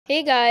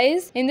Hey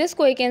guys, in this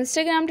quick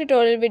Instagram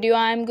tutorial video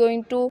I am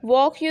going to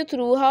walk you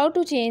through how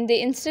to change the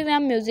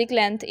Instagram music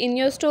length in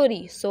your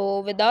story. So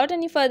without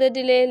any further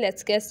delay,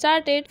 let's get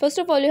started. First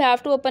of all, you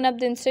have to open up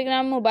the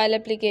Instagram mobile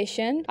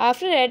application.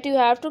 After that, you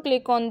have to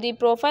click on the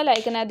profile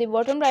icon at the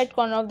bottom right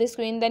corner of the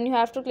screen. Then you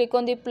have to click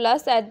on the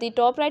plus at the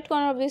top right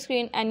corner of the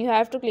screen and you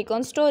have to click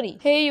on story.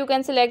 Here you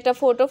can select a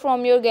photo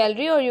from your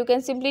gallery or you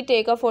can simply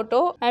take a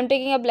photo. I am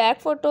taking a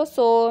black photo.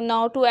 So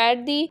now to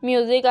add the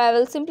music, I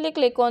will simply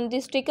click on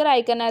the sticker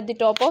icon at the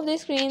top of the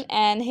screen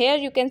and here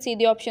you can see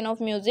the option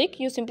of music.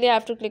 You simply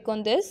have to click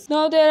on this.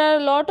 Now there are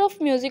a lot of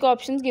music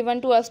options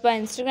given to us by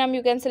Instagram.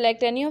 You can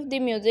select any of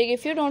the music.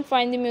 If you don't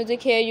find the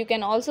music here, you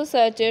can also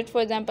search it. For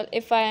example,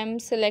 if I am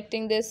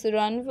selecting this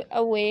Run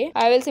Away,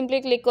 I will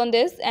simply click on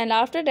this and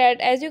after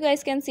that, as you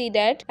guys can see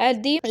that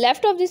at the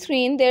left of the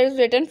screen there is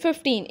written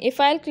 15.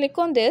 If I'll click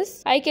on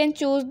this, I can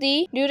choose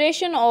the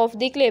duration of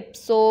the clip.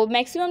 So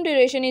maximum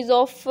duration is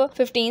of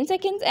 15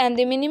 seconds and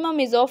the minimum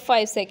is of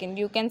 5 seconds.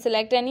 You can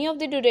select any of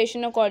the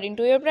duration according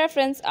to your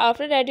preference.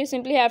 After that, you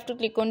simply have to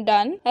click on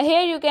done.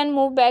 Here you can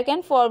move back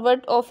and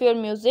forward of your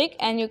music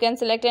and you can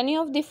select any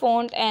of the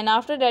font and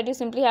after that you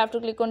simply have to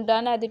click on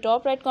done at the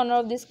top right corner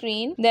of the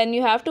screen. Then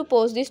you have to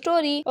post the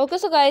story. Okay,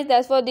 so guys,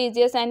 that's for the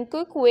easiest and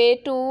quick way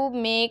to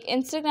make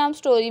Instagram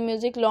story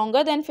music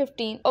longer than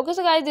 15. Okay,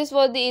 so guys, this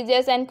was the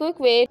easiest and quick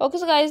way.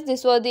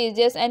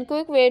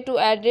 To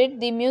edit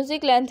the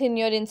music length in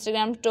your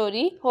Instagram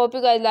story. Hope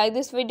you guys like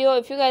this video.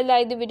 If you guys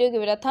like the video,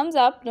 give it a thumbs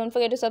up. Don't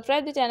forget to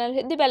subscribe the channel,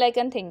 hit the bell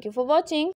icon. Thank you for watching.